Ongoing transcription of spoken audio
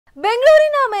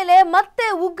ಬೆಂಗಳೂರಿನ ಮೇಲೆ ಮತ್ತೆ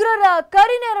ಉಗ್ರರ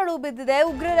ಕರಿನೆರಳು ಬಿದ್ದಿದೆ.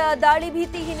 ಉಗ್ರರ ದಾಳಿ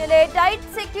ಭೀತಿ ಹಿನ್ನೆಲೆ ಟೈಟ್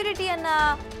ಸೆಕ್ಯೂರಿಟಿಯನ್ನ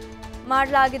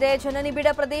ಮಾಡಲಾಗಿದೆ. ಜನನಿಬಿಡ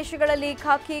ಪ್ರದೇಶಗಳಲ್ಲಿ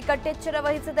ಖಾಕಿ ಕಟ್ಟೆಚ್ಚರ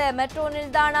ವಹಿಸಿದೆ. ಮೆಟ್ರೋ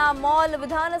ನಿಲ್ದಾಣ, ಮಾಲ್,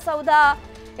 ವಿಧಾನಸೌಧ,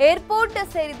 ಏರ್ಪೋರ್ಟ್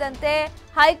ಸೇರಿದಂತೆ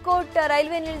ಹೈಕೋರ್ಟ್,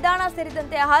 ರೈಲ್ವೆ ನಿಲ್ದಾಣ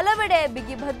ಸೇರಿದಂತೆ ಹಲವೆಡೆ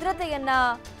ಬಿಗಿ ಭದ್ರತೆಯನ್ನ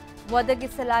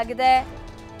ಒದಗಿಸಲಾಗಿದೆ.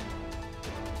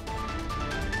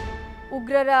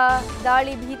 ಉಗ್ರರ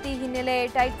ದಾಳಿ ಭೀತಿ ಹಿನ್ನೆಲೆ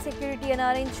ಟೈಟ್ ಸೆಕ್ಯೂರಿಟಿಯನ್ನು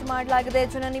ಅರೇಂಜ್ ಮಾಡಲಾಗಿದೆ.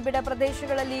 ಜನನಿಬಿಡ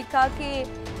ಪ್ರದೇಶಗಳಲ್ಲಿ ಖಾಕಿ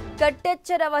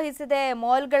ಕಟ್ಟೆಚ್ಚರ ವಹಿಸಿದೆ.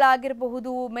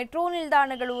 ಮಾಲ್ಗಳಾಗಿರಬಹುದು, ಮೆಟ್ರೋ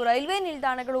ನಿಲ್ದಾಣಗಳು, ರೈಲ್ವೆ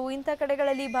ನಿಲ್ದಾಣಗಳು, ಇಂಥ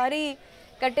ಕಡೆಗಳಲ್ಲಿ ಭಾರಿ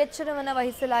ಕಟ್ಟೆಚ್ಚರವನ್ನು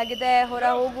ವಹಿಸಲಾಗಿದೆ. ಹೊರ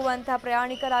ಹೋಗುವಂತಹ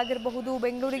ಪ್ರಯಾಣಿಕರಾಗಿರಬಹುದು,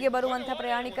 ಬೆಂಗಳೂರಿಗೆ ಬರುವಂತಹ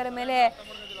ಪ್ರಯಾಣಿಕರ ಮೇಲೆ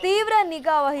ತೀವ್ರ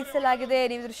ನಿಗಾ ವಹಿಸಲಾಗಿದೆ.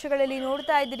 ನೀವು ದೃಶ್ಯಗಳಲ್ಲಿ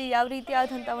ನೋಡ್ತಾ ಇದ್ದೀರಿ ಯಾವ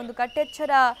ರೀತಿಯಾದಂತಹ ಒಂದು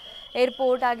ಕಟ್ಟೆಚ್ಚರ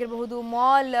ಏರ್ಪೋರ್ಟ್ ಆಗಿರಬಹುದು,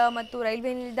 ಮಾಲ್ ಮತ್ತು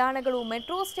ರೈಲ್ವೆ ನಿಲ್ದಾಣಗಳು,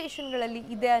 ಮೆಟ್ರೋ ಸ್ಟೇಷನ್ಗಳಲ್ಲಿ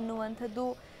ಇದೆ ಅನ್ನುವಂಥದ್ದು.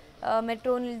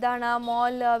 ಮೆಟ್ರೋ ನಿಲ್ದಾಣ,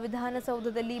 ಮಾಲ್,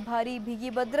 ವಿಧಾನಸೌಧದಲ್ಲಿ ಭಾರಿ ಬಿಗಿ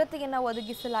ಭದ್ರತೆಯನ್ನು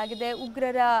ಒದಗಿಸಲಾಗಿದೆ.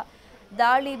 ಉಗ್ರರ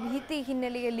ದಾಳಿ ಭೀತಿ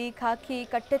ಹಿನ್ನೆಲೆಯಲ್ಲಿ ಖಾಕಿ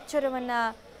ಕಟ್ಟೆಚ್ಚರವನ್ನು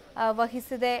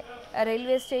ವಹಿಸಿದೆ.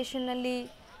 ರೈಲ್ವೆ ಸ್ಟೇಷನ್ನಲ್ಲಿ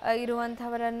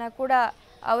ಇರುವಂಥವರನ್ನು ಕೂಡ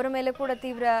ಅವರ ಮೇಲೆ ಕೂಡ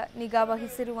ತೀವ್ರ ನಿಗಾ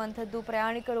ವಹಿಸಿರುವಂಥದ್ದು.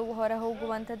 ಪ್ರಯಾಣಿಕರು ಹೊರ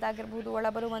ಹೋಗುವಂಥದ್ದಾಗಿರ್ಬೋದು,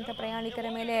 ಒಳಬರುವಂಥ ಪ್ರಯಾಣಿಕರ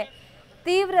ಮೇಲೆ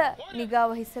ತೀವ್ರ ನಿಗಾ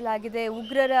ವಹಿಸಲಾಗಿದೆ.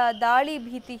 ಉಗ್ರರ ದಾಳಿ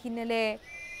ಭೀತಿ ಹಿನ್ನೆಲೆ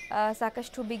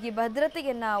ಸಾಕಷ್ಟು ಬಿಗಿ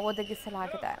ಭದ್ರತೆಯನ್ನು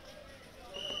ಒದಗಿಸಲಾಗಿದೆ.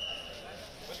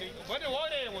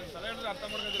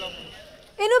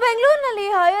 ಇನ್ನು ಬೆಂಗಳೂರಿನಲ್ಲಿ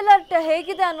ಹೈ ಅಲರ್ಟ್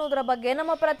ಹೇಗಿದೆ ಅನ್ನೋದರ ಬಗ್ಗೆ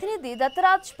ನಮ್ಮ ಪ್ರತಿನಿಧಿ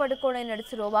ದತ್ತರಾಜ್ ಪಡುಕೋಣೆ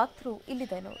ನಡೆಸಿರುವ ವಾಕ್ಥ್ರೂ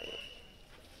ಇಲ್ಲಿದೆ ನೋಡಿ.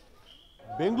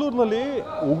 ಬೆಂಗಳೂರಿನಲ್ಲಿ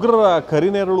ಉಗ್ರರ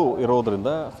ಕರಿನೆರಳು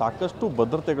ಇರೋದರಿಂದ ಸಾಕಷ್ಟು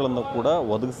ಭದ್ರತೆಗಳನ್ನು ಕೂಡ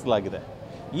ಒದಗಿಸಲಾಗಿದೆ.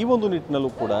 ಈ ಒಂದು ನಿಟ್ಟಿನಲ್ಲೂ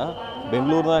ಕೂಡ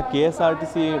ಬೆಂಗಳೂರಿನ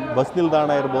KSRTC ಬಸ್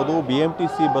ನಿಲ್ದಾಣ ಇರ್ಬೋದು,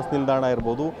 BMTC ಬಸ್ ನಿಲ್ದಾಣ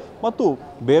ಇರ್ಬೋದು ಮತ್ತು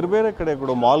ಬೇರೆ ಬೇರೆ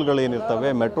ಕಡೆಗಳು ಮಾಲ್ಗಳೇನಿರ್ತವೆ,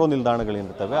 ಮೆಟ್ರೋ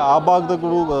ನಿಲ್ದಾಣಗಳೇನಿರ್ತವೆ ಆ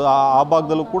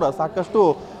ಭಾಗದಲ್ಲೂ ಕೂಡ ಸಾಕಷ್ಟು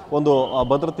ಒಂದು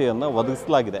ಭದ್ರತೆಯನ್ನು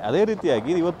ಒದಗಿಸಲಾಗಿದೆ. ಅದೇ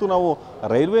ರೀತಿಯಾಗಿ ಇವತ್ತು ನಾವು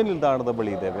ರೈಲ್ವೆ ನಿಲ್ದಾಣದ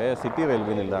ಬಳಿ ಇದ್ದೇವೆ, ಸಿಟಿ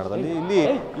ರೈಲ್ವೆ ನಿಲ್ದಾಣದಲ್ಲಿ. ಇಲ್ಲಿ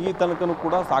ಈ ತನಕನೂ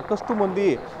ಕೂಡ ಸಾಕಷ್ಟು ಮಂದಿ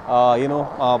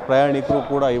ಪ್ರಯಾಣಿಕರು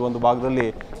ಕೂಡ ಈ ಒಂದು ಭಾಗದಲ್ಲಿ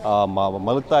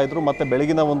ಮಲಗ್ತಾ ಇದ್ರು ಮತ್ತು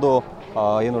ಬೆಳಗಿನ ಒಂದು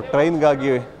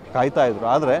ಟ್ರೈನ್ಗಾಗಿ ಕಾಯ್ತಾ ಇದ್ರು.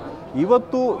 ಆದರೆ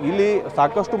ಇವತ್ತು ಇಲ್ಲಿ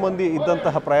ಸಾಕಷ್ಟು ಮಂದಿ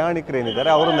ಇದ್ದಂತಹ ಪ್ರಯಾಣಿಕರೇನಿದ್ದಾರೆ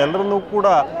ಅವರನ್ನೆಲ್ಲರನ್ನೂ ಕೂಡ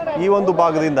ಈ ಒಂದು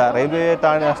ಭಾಗದಿಂದ ರೈಲ್ವೆ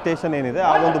ಸ್ಟೇಷನ್ ಏನಿದೆ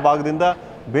ಆ ಒಂದು ಭಾಗದಿಂದ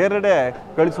ಬೇರೆಡೆ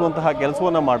ಕಳಿಸುವಂತಹ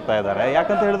ಕೆಲಸವನ್ನು ಮಾಡ್ತಾ ಇದ್ದಾರೆ.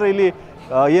 ಯಾಕಂತ ಹೇಳಿದ್ರೆ ಇಲ್ಲಿ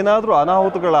ಏನಾದರೂ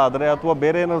ಅನಾಹುತಗಳಾದರೆ ಅಥವಾ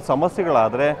ಬೇರೆ ಏನಾದರೂ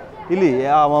ಸಮಸ್ಯೆಗಳಾದರೆ ಇಲ್ಲಿ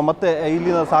ಮತ್ತು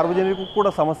ಇಲ್ಲಿನ ಸಾರ್ವಜನಿಕರಿಗೂ ಕೂಡ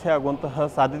ಸಮಸ್ಯೆ ಆಗುವಂತಹ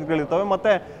ಸಾಧ್ಯತೆಗಳಿರ್ತವೆ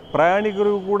ಮತ್ತು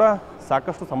ಪ್ರಯಾಣಿಕರಿಗೂ ಕೂಡ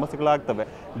ಸಾಕಷ್ಟು ಸಮಸ್ಯೆಗಳಾಗ್ತವೆ.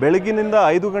 ಬೆಳಗಿನಿಂದ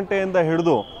 5 ಗಂಟೆಯಿಂದ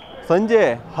ಹಿಡಿದು ಸಂಜೆ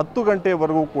 10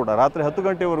 ಗಂಟೆವರೆಗೂ ಕೂಡ, ರಾತ್ರಿ 10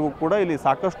 ಗಂಟೆವರೆಗೂ ಕೂಡ ಇಲ್ಲಿ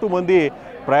ಸಾಕಷ್ಟು ಮಂದಿ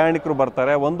ಪ್ರಯಾಣಿಕರು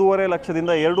ಬರ್ತಾರೆ. 1.5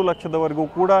 ಲಕ್ಷದಿಂದ 2 ಲಕ್ಷದವರೆಗೂ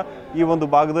ಕೂಡ ಈ ಒಂದು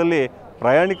ಭಾಗದಲ್ಲಿ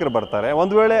ಪ್ರಯಾಣಿಕರು ಬರ್ತಾರೆ.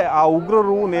 ಒಂದು ವೇಳೆ ಆ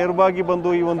ಉಗ್ರರು ನೇರವಾಗಿ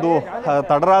ಬಂದು ಈ ಒಂದು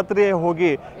ತಡರಾತ್ರಿಯೇ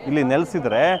ಹೋಗಿ ಇಲ್ಲಿ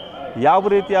ನೆಲೆಸಿದರೆ ಯಾವ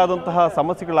ರೀತಿಯಾದಂತಹ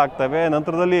ಸಮಸ್ಯೆಗಳಾಗ್ತವೆ,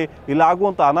 ನಂತರದಲ್ಲಿ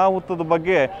ಇಲ್ಲಾಗುವಂಥ ಅನಾಹುತದ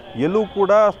ಬಗ್ಗೆ ಎಲ್ಲೂ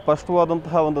ಕೂಡ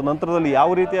ಸ್ಪಷ್ಟವಾದಂತಹ ಒಂದು ನಂತರದಲ್ಲಿ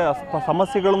ಯಾವ ರೀತಿಯ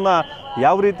ಸಮಸ್ಯೆಗಳನ್ನು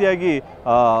ಯಾವ ರೀತಿಯಾಗಿ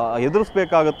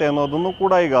ಎದುರಿಸಬೇಕಾಗುತ್ತೆ ಅನ್ನೋದನ್ನು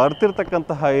ಕೂಡ ಈಗ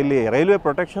ಅರ್ತಿರ್ತಕ್ಕಂತಹ ಇಲ್ಲಿ ರೈಲ್ವೆ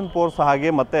ಪ್ರೊಟೆಕ್ಷನ್ ಫೋರ್ಸ್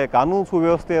ಹಾಗೆ ಮತ್ತು ಕಾನೂನು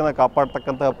ಸುವ್ಯವಸ್ಥೆಯನ್ನು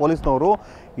ಕಾಪಾಡ್ತಕ್ಕಂತಹ ಪೊಲೀಸ್ನವರು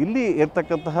ಇಲ್ಲಿ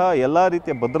ಇರ್ತಕ್ಕಂತಹ ಎಲ್ಲ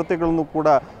ರೀತಿಯ ಭದ್ರತೆಗಳನ್ನು ಕೂಡ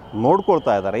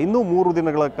ನೋಡ್ಕೊಳ್ತಾ ಇದ್ದಾರೆ. ಇನ್ನೂ 3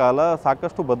 ದಿನಗಳ ಕಾಲ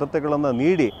ಸಾಕಷ್ಟು ಭದ್ರತೆಗಳನ್ನು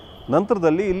ನೀಡಿ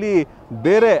ನಂತರದಲ್ಲಿ ಇಲ್ಲಿ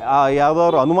ಬೇರೆ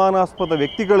ಯಾವುದಾದ್ರು ಅನುಮಾನಾಸ್ಪದ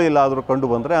ವ್ಯಕ್ತಿಗಳಿಲ್ಲಾದರೂ ಕಂಡು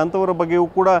ಬಂದರೆ ಅಂಥವರ ಬಗ್ಗೆಯೂ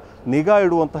ಕೂಡ ನಿಗಾ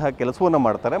ಇಡುವಂತಹ ಕೆಲಸವನ್ನು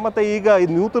ಮಾಡ್ತಾರೆ. ಮತ್ತು ಈಗ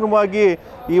ನೂತನವಾಗಿ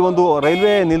ಈ ಒಂದು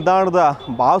ರೈಲ್ವೆ ನಿಲ್ದಾಣದ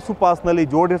ಆಸುಪಾಸ್ನಲ್ಲಿ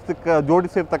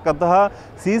ಜೋಡಿಸಿರ್ತಕ್ಕಂತಹ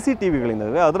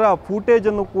CCTVಗಳಿದ್ದಾವೆ, ಅದರ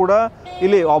ಫೂಟೇಜನ್ನು ಕೂಡ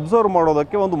ಇಲ್ಲಿ ಅಬ್ಸರ್ವ್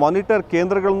ಮಾಡೋದಕ್ಕೆ ಒಂದು ಮಾನಿಟರ್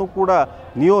ಕೇಂದ್ರಗಳನ್ನು ಕೂಡ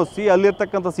ನಿಯೋಜಿಸಿ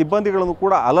ಅಲ್ಲಿರ್ತಕ್ಕಂಥ ಸಿಬ್ಬಂದಿಗಳನ್ನು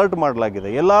ಕೂಡ ಅಲರ್ಟ್ ಮಾಡಲಾಗಿದೆ.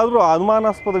 ಎಲ್ಲಾದರೂ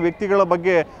ಅನುಮಾನಾಸ್ಪದ ವ್ಯಕ್ತಿಗಳ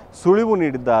ಬಗ್ಗೆ ಸುಳಿವು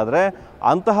ನೀಡಿದ್ದಾದರೆ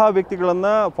ಅಂತಹ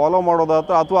ವ್ಯಕ್ತಿಗಳನ್ನು ಫಾಲೋ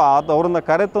ಮಾಡೋದಾದ್ರೆ ಅಥವಾ ಅವರನ್ನು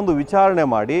ಕರೆತಂದು ವಿಚಾರಣೆ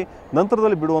ಮಾಡಿ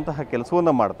ನಂತರದಲ್ಲಿ ಬಿಡುವಂತಹ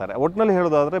ಕೆಲಸವನ್ನು ಮಾಡ್ತಾರೆ. ಒಟ್ಟಿನಲ್ಲಿ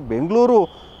ಹೇಳೋದಾದರೆ ಬೆಂಗಳೂರು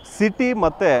ಸಿಟಿ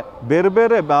ಮತ್ತು ಬೇರೆ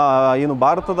ಬೇರೆ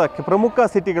ಭಾರತದ ಪ್ರಮುಖ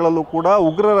ಸಿಟಿಗಳಲ್ಲೂ ಕೂಡ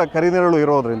ಉಗ್ರರ ಕರಿನೆರಳು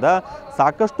ಇರೋದರಿಂದ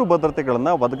ಸಾಕಷ್ಟು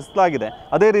ಭದ್ರತೆಗಳನ್ನು ಒದಗಿಸಲಾಗಿದೆ.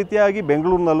 ಅದೇ ರೀತಿಯಾಗಿ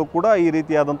ಬೆಂಗಳೂರಿನಲ್ಲೂ ಕೂಡ ಈ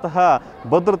ರೀತಿಯಾದಂತಹ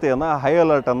ಭದ್ರತೆಯನ್ನು ಹೈ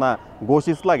ಅಲರ್ಟನ್ನು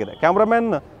ಘೋಷಿಸಲಾಗಿದೆ. ಕ್ಯಾಮ್ರಾಮನ್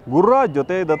ಗುರುರಾಜ್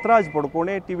ಜೊತೆ ದತ್ತರಾಜ್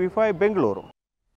ಪಡುಕೋಣೆ, TV5 ಬೆಂಗಳೂರು.